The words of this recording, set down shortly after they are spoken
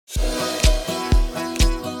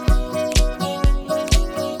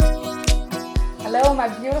Hello, my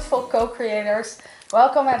beautiful co-creators.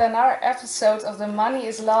 Welcome at another episode of the Money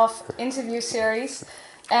is Love interview series.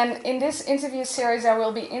 And in this interview series, I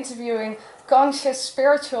will be interviewing conscious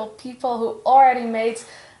spiritual people who already made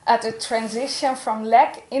the transition from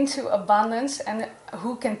lack into abundance and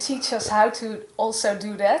who can teach us how to also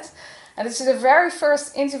do that. And this is the very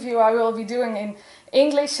first interview I will be doing in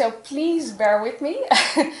English, so please bear with me.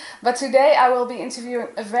 But today I will be interviewing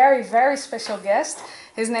a very, very special guest.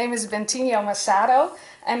 His name is Bentinho Massaro,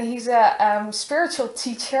 and he's a spiritual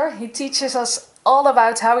teacher. He teaches us all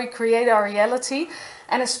about how we create our reality,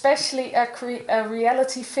 and especially a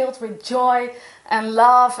reality filled with joy and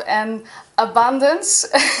love and abundance.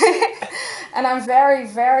 And I'm very,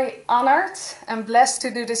 very honored and blessed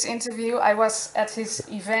to do this interview. I was at his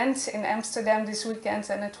event in Amsterdam this weekend,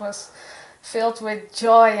 and it was filled with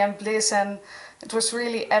joy and bliss, and it was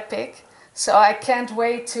really epic. So I can't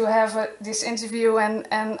wait to have this interview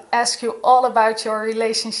and ask you all about your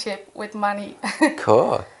relationship with money.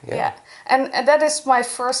 Cool. Yeah. And that is my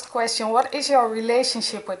first question. What is your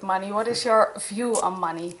relationship with money? What is your view on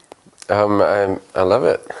money? I love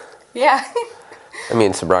it. Yeah. I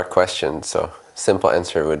mean, it's a broad question, so simple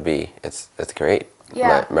answer would be it's great.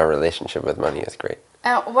 Yeah. My relationship with money is great.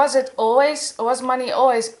 Was money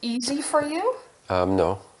always easy for you?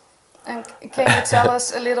 No. And can you tell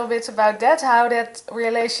us a little bit about that? How that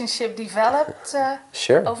relationship developed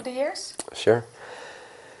Sure. over the years? Sure.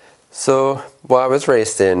 So, well, I was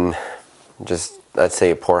raised in just, I'd say,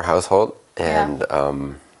 a poor household, and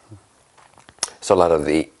so a lot of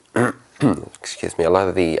the, excuse me, a lot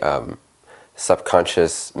of the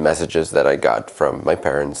subconscious messages that I got from my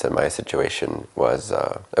parents and my situation was,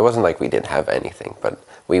 it wasn't like we didn't have anything, but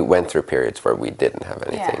we went through periods where we didn't have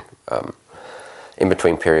anything. In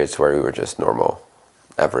between periods where we were just normal,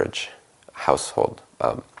 average household.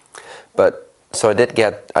 But so I did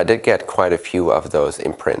get quite a few of those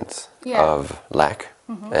imprints of lack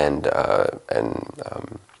and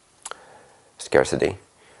scarcity.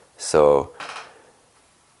 So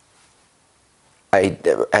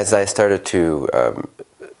as I started to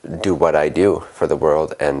do what I do for the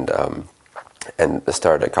world and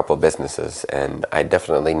start a couple businesses, and I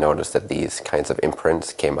definitely noticed that these kinds of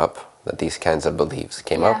imprints came up, that these kinds of beliefs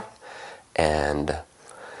came up. And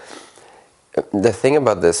the thing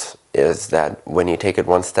about this is that when you take it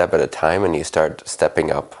one step at a time and you start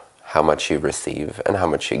stepping up how much you receive and how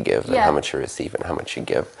much you give and how much you receive and how much you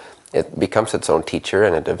give, it becomes its own teacher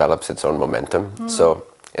and it develops its own momentum. So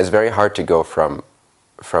it's very hard to go from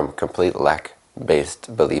complete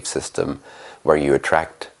lack-based belief system where you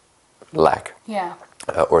attract lack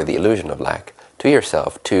or the illusion of lack to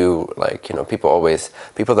yourself, to, like, you know, people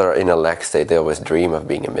that are in a lack state, they always dream of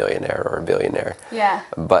being a millionaire or a billionaire.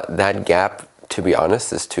 But that gap, to be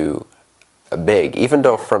honest, is too big, even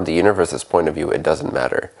though from the universe's point of view it doesn't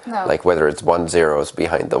matter. Like whether it's 1 zeros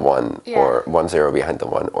behind the 1 or 1 0 behind the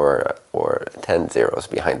 1 or 10 zeros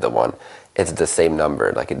behind the 1, it's the same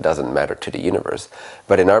number. Like, it doesn't matter to the universe,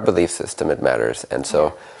 but in our belief system it matters. And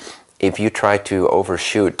so if you try to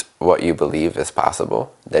overshoot what you believe is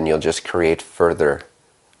possible, then you'll just create further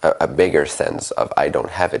a bigger sense of, I don't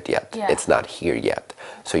have it yet. It's not here yet.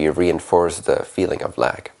 So you reinforce the feeling of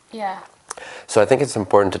lack. So I think it's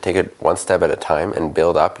important to take it one step at a time and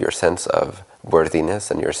build up your sense of worthiness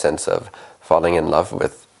and your sense of falling in love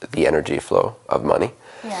with the energy flow of money.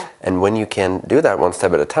 And when you can do that one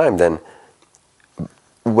step at a time, then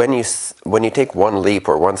when you take one leap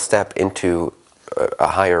or one step into a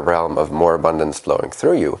higher realm of more abundance flowing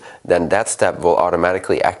through you, then that step will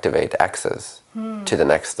automatically activate access to the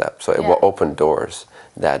next step. So it will open doors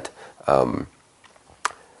that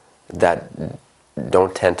that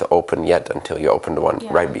don't tend to open yet until you open the one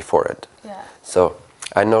right before it. So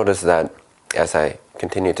I noticed that as I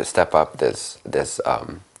continue to step up this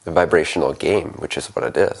vibrational game, which is what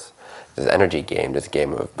it is, this energy game, this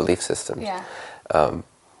game of belief systems.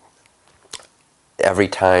 Every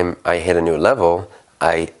time I hit a new level,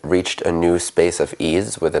 I reached a new space of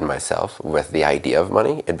ease within myself with the idea of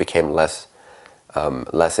money. It became less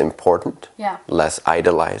important, less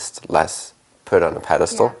idolized, less put on a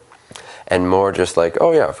pedestal, and more just like,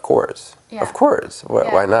 oh yeah, of course,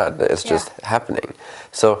 why not? It's just happening.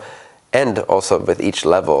 So, and also with each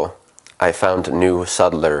level, I found new,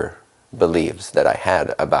 subtler beliefs that I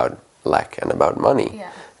had about lack and about money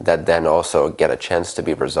that then also get a chance to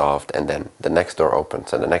be resolved, and then the next door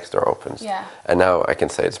opens and the next door opens. And now I can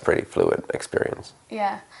say it's a pretty fluid experience.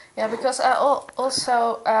 Because I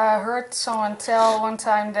also heard someone tell one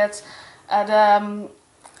time that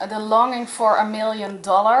the longing for $1 million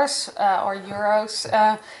or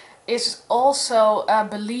euros is also a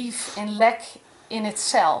belief in lack in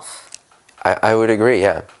itself. I would agree,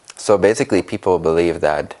 yeah. So basically people believe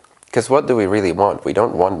that, because what do we really want? We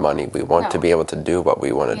don't want money. We want to be able to do what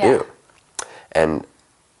we want to do. And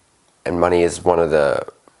money is one of the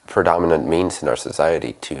predominant means in our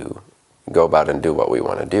society to go about and do what we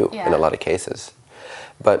want to do in a lot of cases.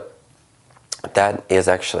 But that is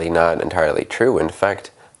actually not entirely true. In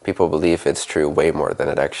fact, people believe it's true way more than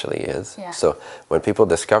it actually is. So when people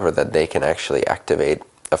discover that they can actually activate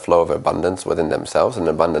a flow of abundance within themselves, an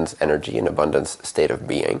abundance energy, an abundance state of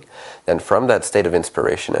being, then from that state of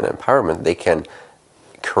inspiration and empowerment, they can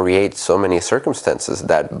create so many circumstances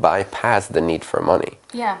that bypass the need for money.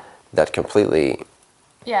 That completely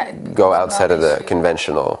go outside of the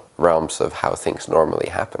conventional realms of how things normally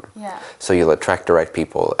happen. So you'll attract the right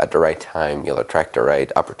people at the right time, you'll attract the right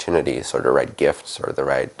opportunities or the right gifts or the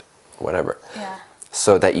right whatever.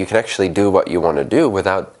 So that you can actually do what you want to do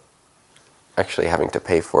without actually having to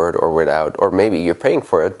pay for it, or maybe you're paying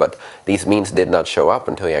for it, but these means did not show up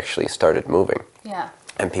until you actually started moving.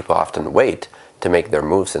 And people often wait to make their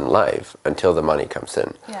moves in life until the money comes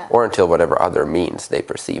in, or until whatever other means they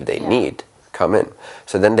perceive they need come in.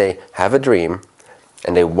 So then they have a dream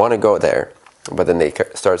and they want to go there, but then they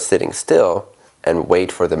start sitting still and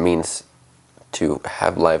wait for the means to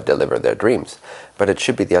have life deliver their dreams. But it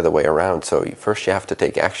should be the other way around. So first you have to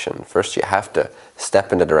take action. First you have to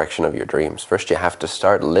step in the direction of your dreams. First you have to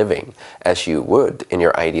start living as you would in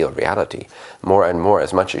your ideal reality. More and more,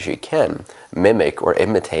 as much as you can, mimic or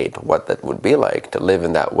imitate what that would be like to live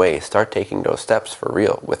in that way. Start taking those steps for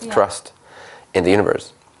real with trust in the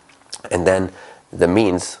universe. And then the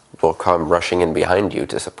means will come rushing in behind you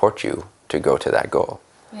to support you to go to that goal.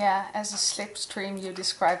 As a slipstream, you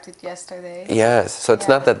described it yesterday. Yes, so it's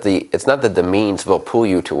not that the means will pull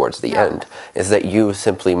you towards the end. It's that you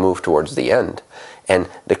simply move towards the end, and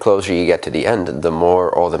the closer you get to the end, the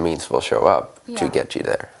more all the means will show up to get you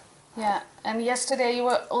there. And yesterday you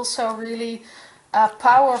were also really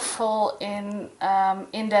powerful in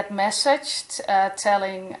that message,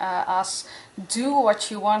 telling us, do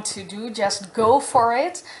what you want to do, just go for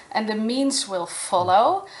it, and the means will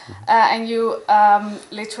follow. And you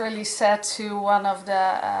literally said to one of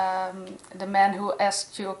the men who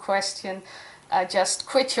asked you a question, just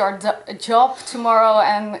quit your job tomorrow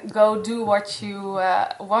and go do what you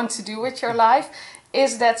want to do with your life.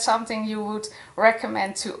 Is that something you would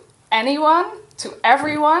recommend to anyone, to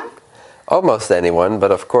everyone? Almost anyone,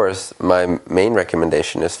 but of course my main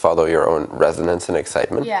recommendation is follow your own resonance and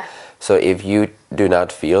excitement. So if you do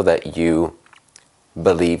not feel that you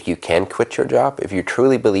believe you can quit your job, if you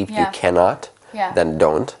truly believe you cannot, then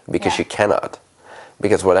don't, because you cannot.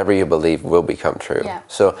 Because whatever you believe will become true.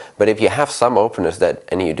 So, but if you have some openness that,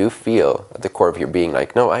 and you do feel at the core of your being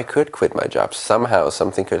like, no, I could quit my job, somehow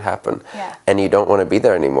something could happen, and you don't want to be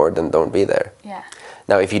there anymore, then don't be there.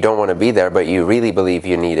 Now, if you don't want to be there, but you really believe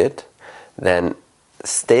you need it, then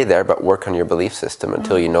stay there, but work on your belief system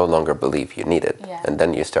until you no longer believe you need it. And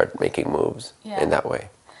then you start making moves in that way.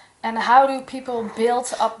 And how do people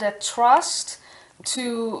build up that trust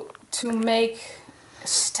to make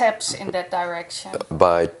steps in that direction?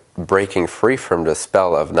 By breaking free from the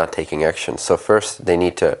spell of not taking action. So first they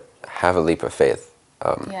need to have a leap of faith.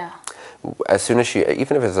 As soon as you,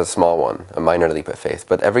 even if it's a small one, a minor leap of faith,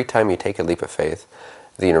 but every time you take a leap of faith,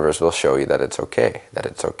 the universe will show you that it's okay, that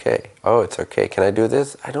it's okay. Oh, it's okay. Can I do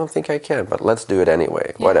this? I don't think I can, but let's do it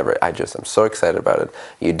anyway. Whatever. I'm so excited about it.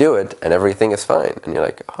 You do it and everything is fine. And you're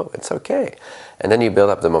like, oh, it's okay. And then you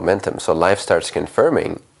build up the momentum. So life starts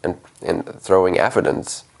confirming and throwing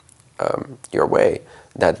evidence your way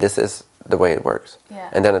that this is the way it works.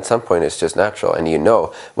 And then at some point it's just natural. And you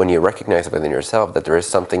know, when you recognize within yourself that there is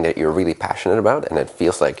something that you're really passionate about and it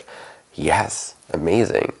feels like, yes,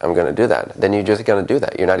 amazing, I'm going to do that. Then you're just going to do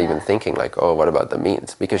that. You're not even thinking like, oh, what about the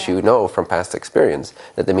means? Because you know from past experience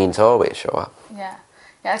that the means always show up.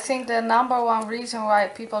 I think the number one reason why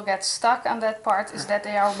people get stuck on that part is that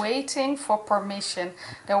they are waiting for permission.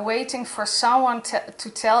 They're waiting for someone to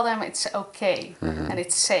tell them it's okay and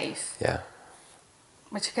it's safe.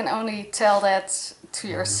 But you can only tell that to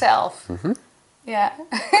yourself.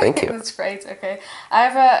 Thank you. That's great. Okay. I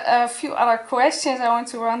have a few other questions I want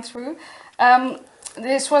to run through.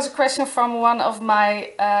 This was a question from one of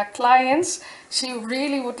my clients. She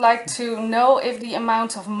really would like to know if the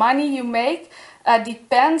amount of money you make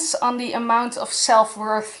depends on the amount of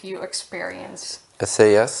self-worth you experience. I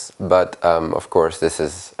say yes, but of course this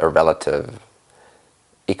is a relative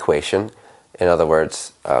equation. In other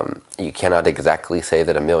words, you cannot exactly say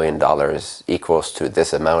that $1 million equals to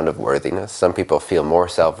this amount of worthiness. Some people feel more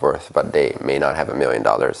self-worth, but they may not have $1 million.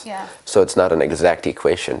 So it's not an exact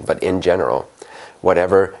equation, but in general,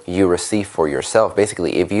 whatever you receive for yourself,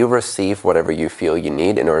 basically, if you receive whatever you feel you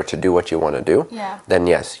need in order to do what you want to do, then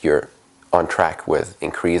yes, you're on track with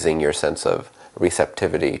increasing your sense of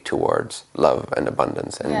receptivity towards love and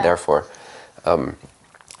abundance, and therefore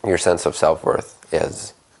your sense of self-worth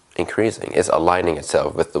is increasing, is aligning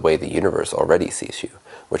itself with the way the universe already sees you,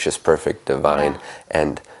 which is perfect, divine,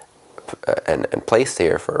 and placed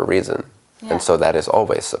here for a reason. And so that is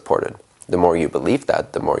always supported. The more you believe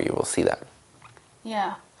that, the more you will see that.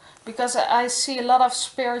 Yeah, because I see a lot of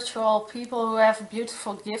spiritual people who have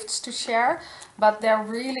beautiful gifts to share, but they're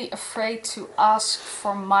really afraid to ask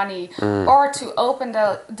for money or to open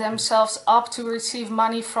themselves up to receive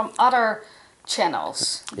money from other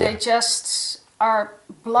channels. They just are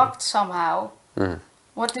blocked somehow.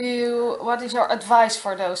 What is your advice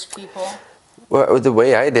for those people? Well, the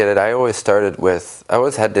way I did it, I always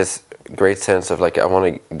had this great sense of like, I want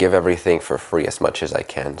to give everything for free as much as I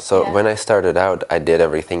can. So when I started out, I did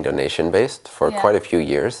everything donation based for quite a few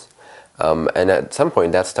years. And at some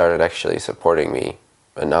point that started actually supporting me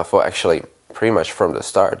enough. Well, actually pretty much from the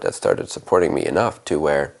start, that started supporting me enough to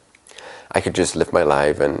where I could just live my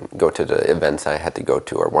life and go to the events I had to go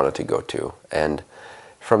to or wanted to go to. And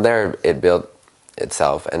from there it built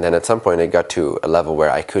itself. And then at some point it got to a level where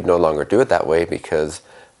I could no longer do it that way because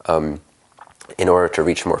in order to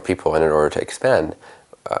reach more people and in order to expand,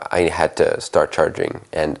 I had to start charging.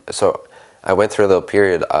 And so I went through a little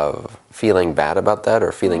period of feeling bad about that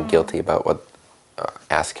or feeling guilty about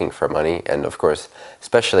asking for money. And of course,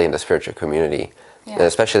 especially in the spiritual community, and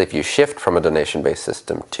especially if you shift from a donation-based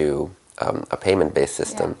system to a payment-based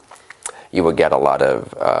system, you will get a lot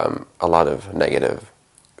of negative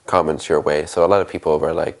comments your way. So a lot of people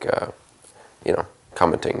were like,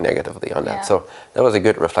 commenting negatively on that. So that was a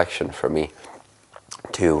good reflection for me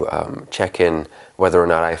to check in whether or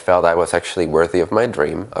not I felt I was actually worthy of my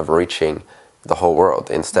dream of reaching the whole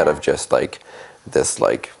world instead of just like this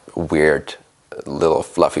like weird little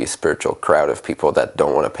fluffy spiritual crowd of people that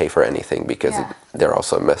don't want to pay for anything because they're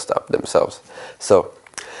also messed up themselves. So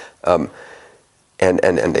and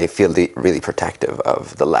they feel really protective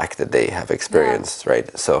of the lack that they have experienced,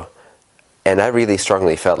 right? So, and I really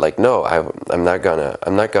strongly felt like, no, I'm not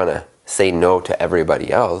gonna say no to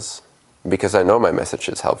everybody else because I know my message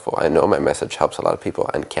is helpful. I know my message helps a lot of people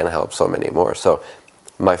and can help so many more. So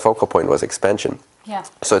my focal point was expansion.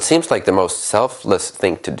 So it seems like the most selfless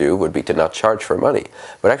thing to do would be to not charge for money.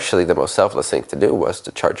 But actually the most selfless thing to do was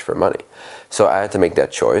to charge for money. So I had to make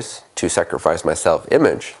that choice to sacrifice my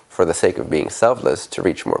self-image for the sake of being selfless to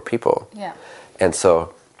reach more people. And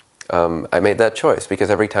so I made that choice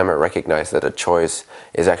because every time I recognize that a choice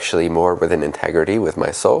is actually more within integrity with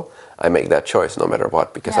my soul, I make that choice no matter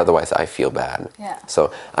what, because otherwise I feel bad.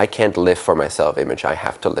 So I can't live for my self-image. I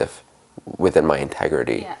have to live within my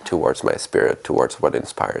integrity towards my spirit, towards what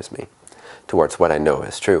inspires me, towards what I know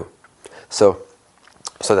is true. So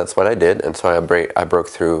that's what I did, and so I broke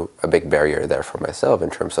through a big barrier there for myself in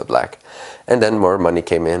terms of lack, and then more money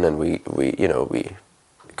came in, and we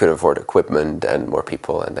could afford equipment and more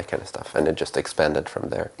people and that kind of stuff, and it just expanded from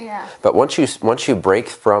there. But once you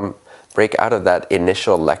break out of that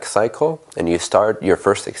initial lack cycle and you start your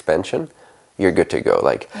first expansion, you're good to go.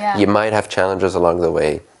 Like you might have challenges along the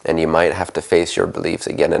way, and you might have to face your beliefs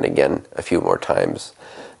again and again a few more times,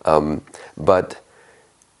 but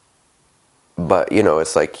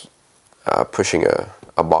it's like pushing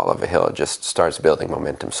a ball up a hill. It just starts building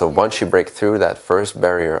momentum. So once you break through that first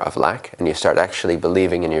barrier of lack and you start actually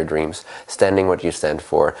believing in your dreams, standing what you stand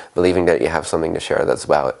for, believing that you have something to share that's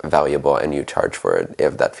valuable, and you charge for it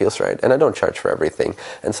if that feels right. And I don't charge for everything.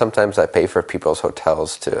 And sometimes I pay for people's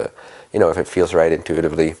hotels to, if it feels right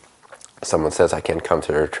intuitively. Someone says I can't come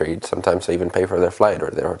to the retreat. Sometimes I even pay for their flight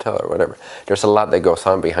or their hotel or whatever. There's a lot that goes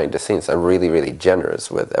on behind the scenes. I'm really, really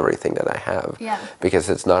generous with everything that I have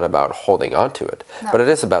because it's not about holding on to it, but it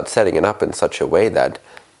is about setting it up in such a way that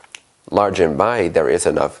large and by there is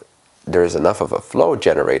enough of a flow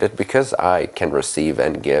generated because I can receive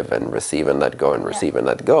and give and receive and let go and receive and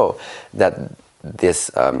let go, that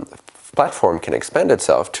this platform can expand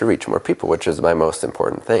itself to reach more people, which is my most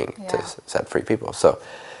important thing, to set free people. So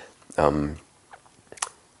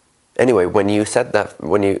anyway, when you take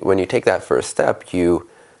that first step,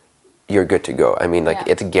 you're good to go. I mean, like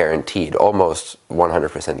it's guaranteed, almost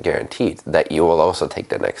 100% guaranteed that you will also take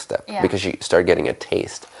the next step because you start getting a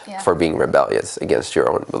taste for being rebellious against your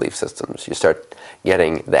own belief systems. You start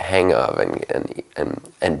getting the hang of and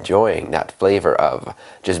enjoying that flavor of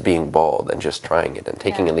just being bold and just trying it and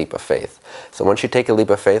taking a leap of faith. So once you take a leap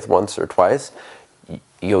of faith once or twice,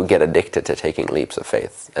 you'll get addicted to taking leaps of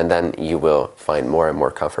faith, and then you will find more and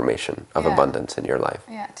more confirmation of abundance in your life.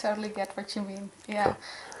 Yeah, totally get what you mean. Yeah,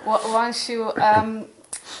 once you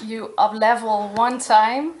up level one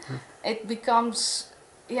time, it becomes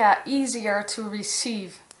easier to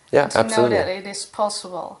receive. Yeah, and to absolutely. know that it is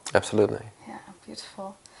possible. Absolutely. Yeah,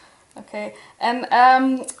 beautiful. Okay, and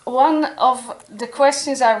one of the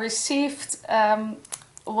questions I received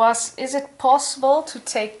was, is it possible to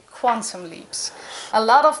take quantum leaps? A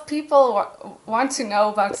lot of people want to know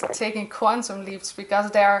about taking quantum leaps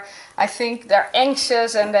because I think they're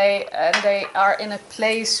anxious and they are in a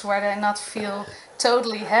place where they not feel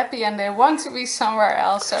totally happy and they want to be somewhere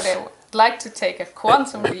else, so they would like to take a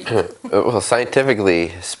quantum leap. Well,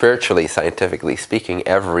 spiritually, scientifically speaking,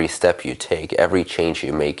 every step you take, every change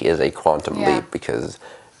you make is a quantum leap, because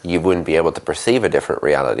you wouldn't be able to perceive a different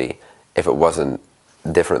reality if it wasn't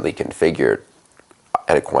differently configured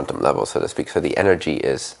at a quantum level, so to speak. So the energy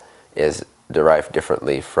is derived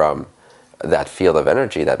differently from that field of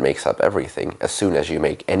energy that makes up everything as soon as you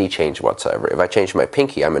make any change whatsoever. If I change my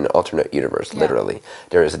pinky, I'm in an alternate universe, literally.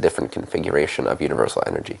 There is a different configuration of universal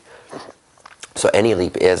energy. So any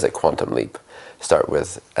leap is a quantum leap. Start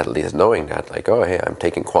with at least knowing that, like, oh, hey, I'm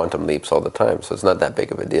taking quantum leaps all the time, so it's not that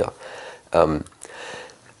big of a deal.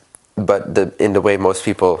 But in the way most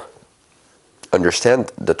people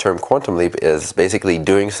understand the term quantum leap is basically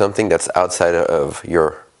doing something that's outside of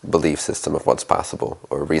your belief system of what's possible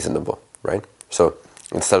or reasonable, right? So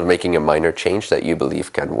instead of making a minor change that you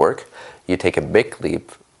believe can work, you take a big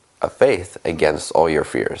leap of faith against all your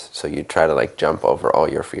fears. So you try to like jump over all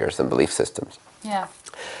your fears and belief systems. Yeah.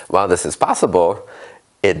 While this is possible,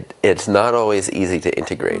 it's not always easy to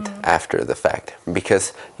integrate after the fact,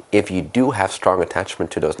 because if you do have strong attachment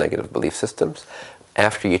to those negative belief systems,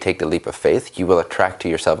 after you take the leap of faith, you will attract to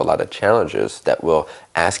yourself a lot of challenges that will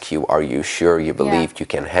ask you, are you sure you believe you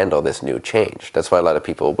can handle this new change? That's why a lot of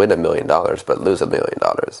people win $1 million but lose $1 million.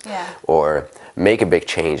 Yeah. Or make a big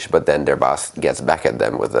change, but then their boss gets back at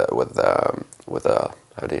them with a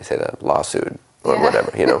how do you say that, lawsuit or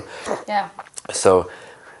whatever, you know? Yeah. So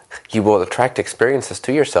you will attract experiences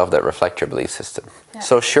to yourself that reflect your belief system. Yeah.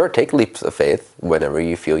 So sure, take leaps of faith whenever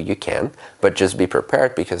you feel you can, but just be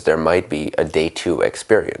prepared, because there might be a day 2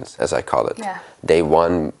 experience, as I call it. Yeah. Day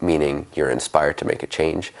 1 meaning you're inspired to make a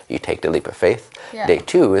change, you take the leap of faith. Yeah. Day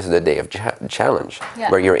 2 is the day of challenge,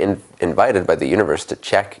 where you're invited by the universe to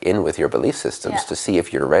check in with your belief systems to see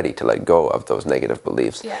if you're ready to let go of those negative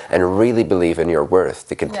beliefs and really believe in your worth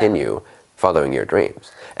to continue following your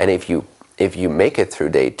dreams. And if you make it through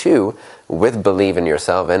day 2 with belief in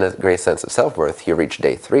yourself and a great sense of self-worth, you reach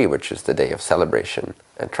day 3, which is the day of celebration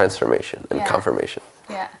and transformation and confirmation.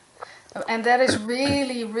 Yeah, and that is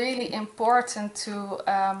really, really important to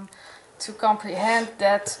comprehend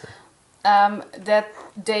that that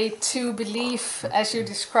day 2 belief, as you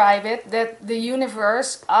describe it, that the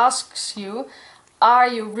universe asks you, are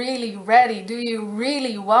you really ready? Do you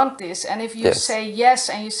really want this? And if you say yes,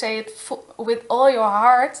 and you say it with all your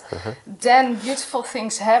heart, then beautiful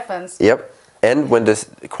things happen. Yep. And when the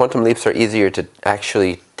quantum leaps are easier to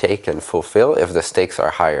actually take and fulfill if the stakes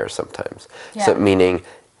are higher sometimes. Yeah. So meaning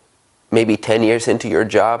maybe 10 years into your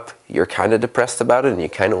job, you're kind of depressed about it and you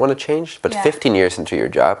kind of want to change. But 15 years into your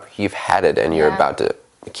job, you've had it and you're about to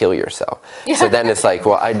kill yourself. So then it's like,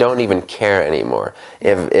 well, I don't even care anymore.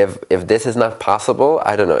 If this is not possible,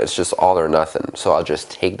 I don't know, it's just all or nothing. So I'll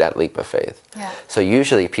just take that leap of faith. So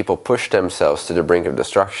usually people push themselves to the brink of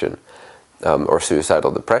destruction or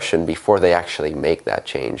suicidal depression before they actually make that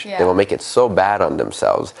change. They will make it so bad on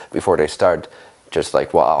themselves before they start, just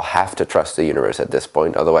like, well, I'll have to trust the universe at this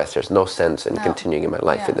point, otherwise there's no sense in continuing in my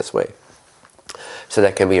life in this way. So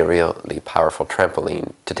that can be a really powerful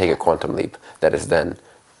trampoline to take a quantum leap that is then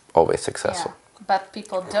always successful. But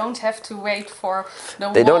people don't have to wait for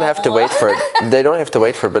the They don't have to wait for it. They don't have to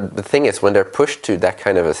wait for it. But the thing is, when they're pushed to that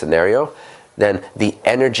kind of a scenario, then the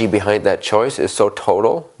energy behind that choice is so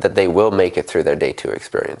total that they will make it through their day 2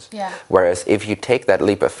 experience. Whereas if you take that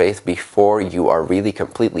leap of faith before you are really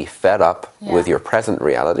completely fed up with your present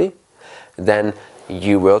reality, then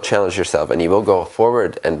you will challenge yourself and you will go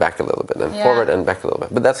forward and back a little bit and forward and back a little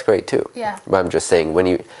bit. But that's great too. But I'm just saying,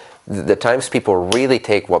 the times people really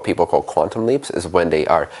take what people call quantum leaps is when they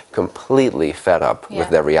are completely fed up with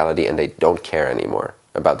their reality and they don't care anymore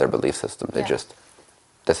about their belief system. They just,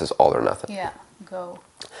 this is all or nothing. Go.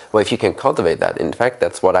 Well, if you can cultivate that, in fact,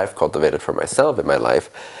 that's what I've cultivated for myself in my life,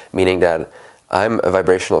 meaning that I'm a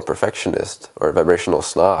vibrational perfectionist or a vibrational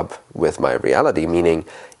snob with my reality, meaning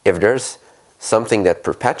if there's something that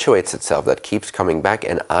perpetuates itself, that keeps coming back,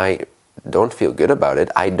 and I don't feel good about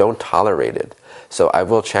it, I don't tolerate it. So I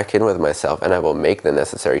will check in with myself and I will make the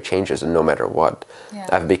necessary changes no matter what. Yeah.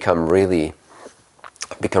 I've become really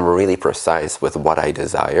precise with what I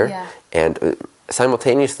desire, Yeah. and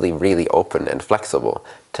simultaneously really open and flexible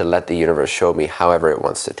to let the universe show me however it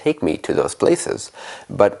wants to take me to those places.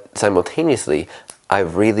 But simultaneously, I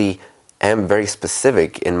really am very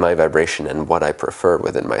specific in my vibration and what I prefer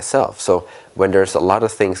within myself. So when there's a lot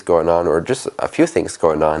of things going on, or just a few things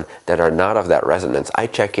going on that are not of that resonance, I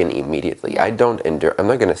check in immediately. Yeah. I don't endure. I'm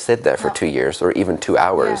not going to sit there for No. 2 years or even 2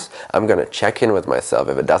 hours. Yeah. I'm going to check in with myself.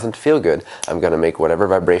 If it doesn't feel good, I'm going to make whatever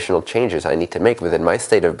vibrational changes I need to make within my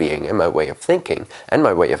state of being and my way of thinking and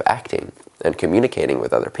my way of acting and communicating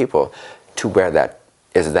with other people to where that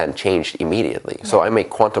is then changed immediately. Yeah. So I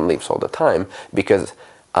make quantum leaps all the time because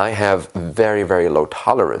I have very, very low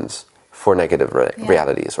tolerance for negative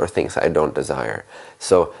realities or things I don't desire.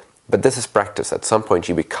 So, but this is practice. At some point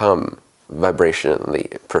you become vibrationally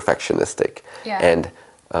perfectionistic. Yeah. And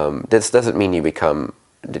this doesn't mean you become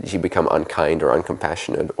unkind or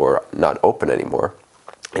uncompassionate or not open anymore.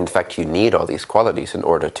 In fact, you need all these qualities in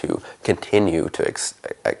order to continue to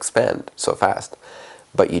expand so fast.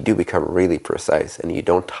 But you do become really precise, and you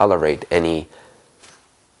don't tolerate any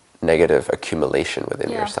negative accumulation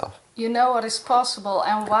within yourself. You know what is possible,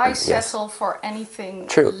 and why settle for anything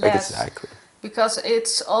True, less? exactly. Because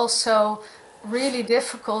it's also really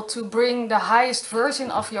difficult to bring the highest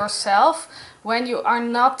version of yourself when you are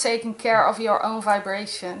not taking care of your own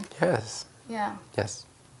vibration. Yes. Yeah. Yes.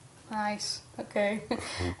 Nice. Okay.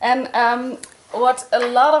 And what a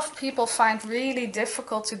lot of people find really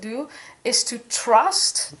difficult to do is to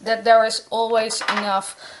trust that there is always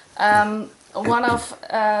enough. One of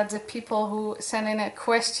the people who sent in a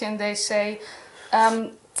question, they say,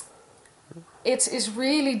 it is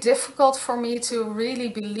really difficult for me to really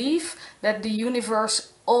believe that the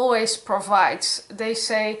universe always provides. They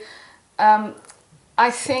say,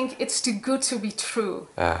 I think it's too good to be true.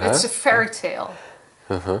 It's a fairy tale.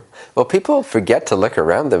 Well, people forget to look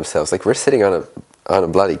around themselves. Like, we're sitting on a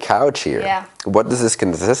bloody couch here. Yeah. What does this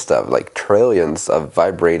consist of? Like trillions of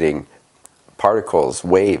vibrating particles,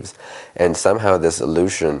 waves, and somehow this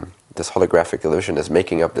illusion, this holographic illusion, is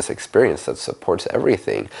making up this experience that supports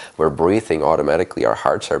everything. We're breathing automatically, our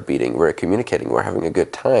hearts are beating, we're communicating, we're having a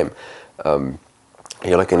good time.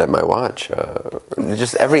 You're looking at my watch.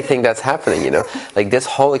 Just everything that's happening, you know. Like, this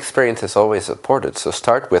whole experience is always supported. So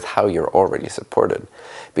start with how you're already supported.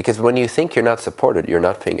 Because when you think you're not supported, you're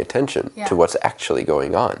not paying attention to what's actually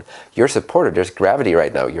going on. You're supported. There's gravity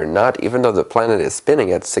right now. You're not, even though the planet is spinning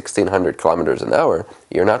at 1,600 kilometers an hour,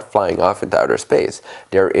 you're not flying off into outer space.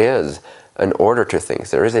 There is an order to things.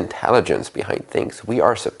 There is intelligence behind things. We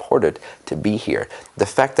are supported to be here. The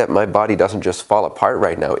fact that my body doesn't just fall apart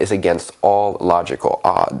right now is against all logical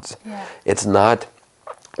odds. Yeah. It's not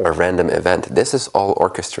a random event. This is all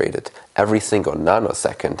orchestrated. Every single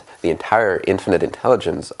nanosecond, the entire infinite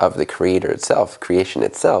intelligence of the creator itself, creation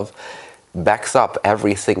itself, backs up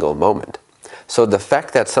every single moment. So the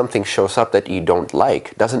fact that something shows up that you don't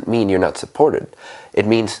like doesn't mean you're not supported. It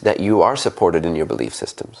means that you are supported in your belief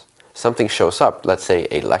systems. Something shows up, let's say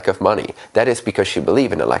a lack of money, that is because you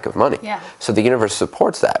believe in a lack of money. Yeah. So the universe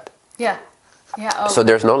supports that. Yeah. Yeah. Oh. So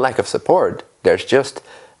there's no lack of support. There's just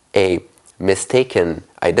a mistaken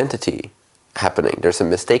identity happening. There's a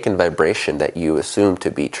mistaken vibration that you assume to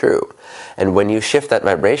be true. And when you shift that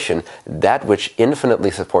vibration, that which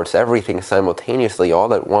infinitely supports everything simultaneously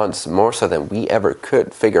all at once, more so than we ever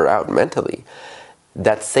could figure out mentally,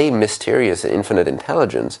 that same mysterious and infinite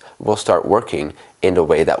intelligence will start working in the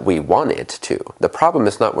way that we want it to. The problem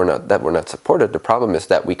is not that we're not supported. The problem is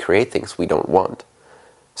that we create things we don't want.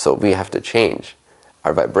 So we have to change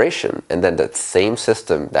our vibration, and then that same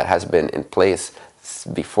system that has been in place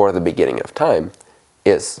before the beginning of time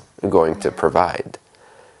is going to provide.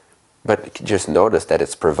 But just notice that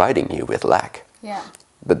it's providing you with lack. Yeah.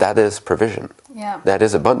 But that is provision. Yeah. That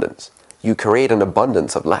is abundance. You create an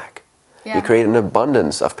abundance of lack. Yeah. You create an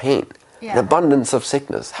abundance of pain, an abundance of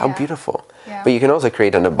sickness. How beautiful. Yeah. But you can also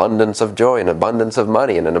create an abundance of joy, an abundance of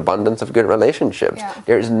money, and an abundance of good relationships. Yeah.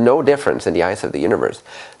 There is no difference in the eyes of the universe.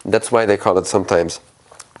 That's why they call it sometimes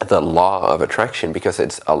the law of attraction, because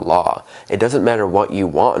it's a law. It doesn't matter what you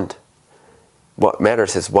want. What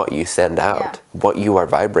matters is what you send out, what you are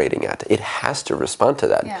vibrating at. It has to respond to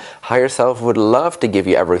that. Yeah. Higher self would love to give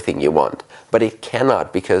you everything you want, but it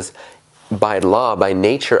cannot, because by law, by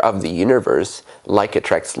nature of the universe, like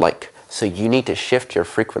attracts like. So you need to shift your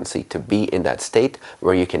frequency to be in that state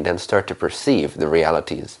where you can then start to perceive the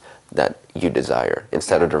realities that you desire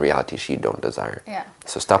instead of the realities you don't desire. Yeah.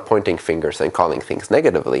 So stop pointing fingers and calling things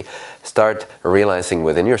negatively. Start realizing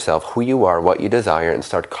within yourself who you are, what you desire, and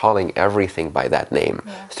start calling everything by that name.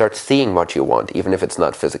 Yeah. Start seeing what you want, even if it's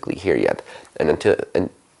not physically here yet. And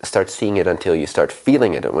start seeing it until you start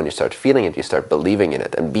feeling it. And when you start feeling it, you start believing in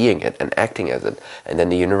it and being it and acting as it. And then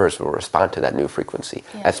the universe will respond to that new frequency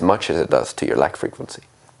as much as it does to your lack frequency.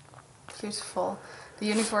 Beautiful. The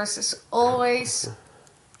universe is always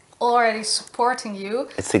already supporting you.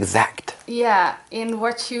 It's exact. Yeah, in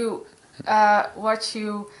what you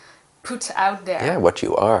put out there. Yeah, what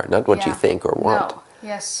you are, not what you think or want. No.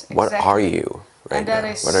 Yes, exactly. What are you right now?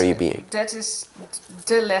 What are you being? That is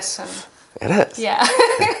the lesson. It is. Yeah.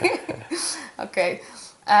 Okay.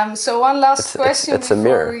 So one last question it's a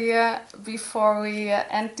mirror. Before we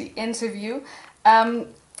end the interview.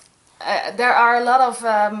 There are a lot of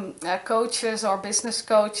coaches or business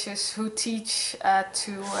coaches who teach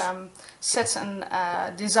to set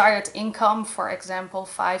a desired income, for example,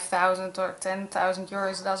 5,000 or 10,000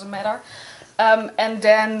 euros, doesn't matter, and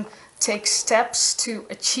then take steps to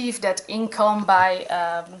achieve that income by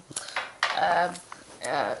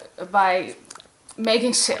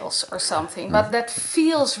making sales or something. But that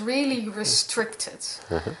feels really restricted.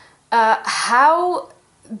 How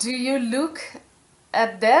do you look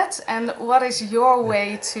at that, and what is your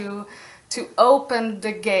way to open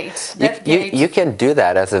the gate? You can do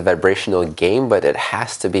that as a vibrational game, but it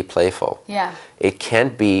has to be playful. Yeah. It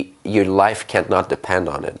can't be, your life can't not depend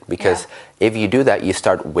on it, because if you do that, you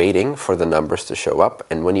start waiting for the numbers to show up,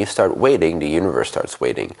 and when you start waiting, the universe starts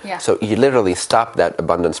waiting. Yeah. So you literally stop that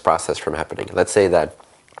abundance process from happening. Let's say that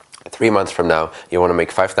 3 months from now, you want to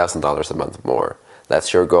make $5,000 a month more.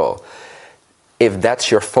 That's your goal. If that's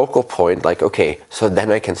your focal point, like, okay, so then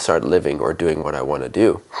I can start living or doing what I want to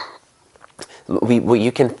do.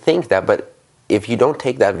 You can think that, but if you don't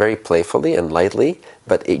take that very playfully and lightly,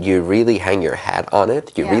 but you really hang your hat on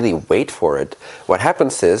it, you really wait for it, what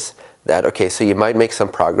happens is that, okay, so you might make some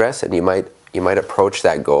progress and you might approach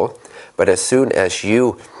that goal, but as soon as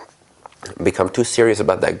you become too serious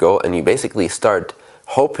about that goal and you basically start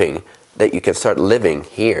hoping that you can start living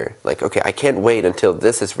here. Like, okay, I can't wait until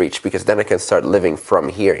this is reached because then I can start living from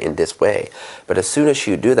here in this way. But as soon as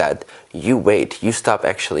you do that, you wait. You stop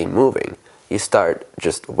actually moving. You start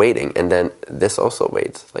just waiting, and then this also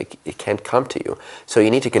waits. Like, it can't come to you. So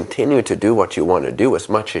you need to continue to do what you want to do as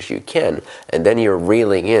much as you can, and then you're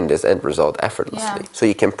reeling in this end result effortlessly. So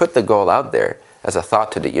you can put the goal out there as a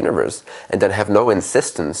thought to the universe and then have no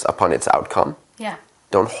insistence upon its outcome. Yeah.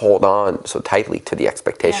 Don't hold on so tightly to the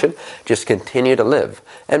expectation. Just continue to live.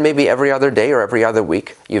 And maybe every other day or every other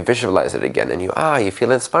week, you visualize it again and you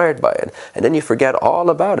feel inspired by it. And then you forget all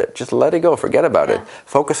about it. Just let it go. Forget about it.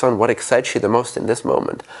 Focus on what excites you the most in this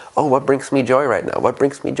moment. Oh, what brings me joy right now? What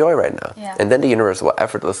brings me joy right now? And then the universe will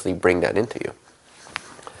effortlessly bring that into you.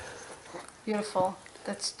 Beautiful.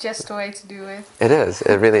 That's just the way to do it. It is.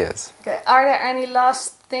 It really is. Okay. Are there any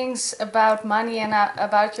last things about money and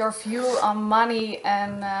about your view on money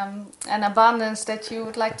and abundance that you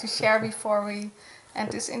would like to share before we end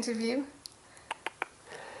this interview?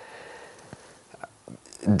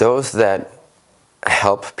 Those that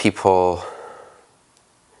help people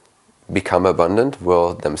become abundant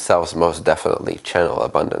will themselves most definitely channel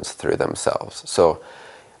abundance through themselves. So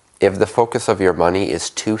if the focus of your money is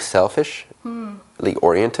too selfishly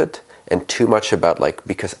oriented and too much about, like,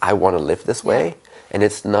 because I want to live this way, and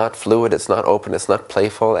it's not fluid, it's not open, it's not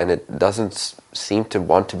playful, and it doesn't seem to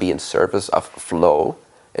want to be in service of flow,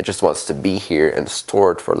 it just wants to be here and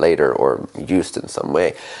stored for later or used in some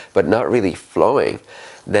way, but not really flowing,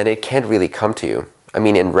 then it can't really come to you. I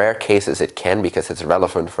mean, in rare cases it can, because it's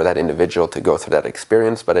relevant for that individual to go through that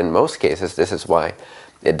experience, but in most cases this is why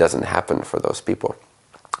it doesn't happen for those people.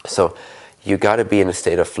 So you got to be in a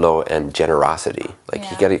state of flow and generosity. Like,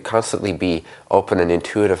 you got to constantly be open and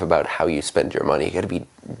intuitive about how you spend your money. You got to be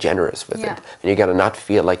generous with it. And you got to not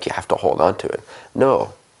feel like you have to hold on to it.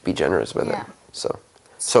 No, be generous with it.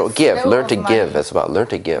 So give, learn to give as well. Learn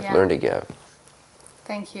to give, learn to give.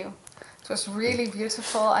 Thank you. It was really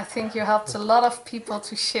beautiful. I think you helped a lot of people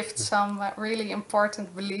to shift some really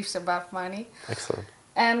important beliefs about money. Excellent.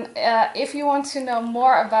 And if you want to know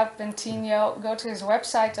more about Bentinho, go to his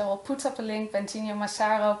website. I will put up a link,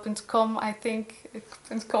 bentinhomassaro.com, I think,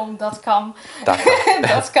 .com.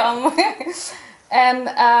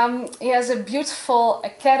 And he has a beautiful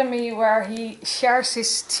academy where he shares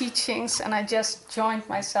his teachings, and I just joined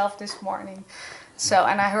myself this morning. So,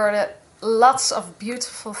 and I heard lots of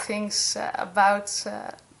beautiful things about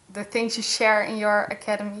the things you share in your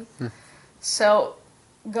academy. So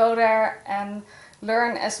go there and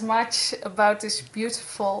learn as much about this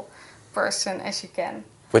beautiful person as you can.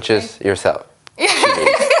 Which is yourself.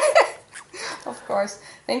 Of course.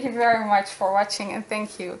 Thank you very much for watching, and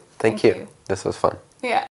thank you. Thank you. This was fun.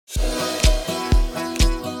 Yeah.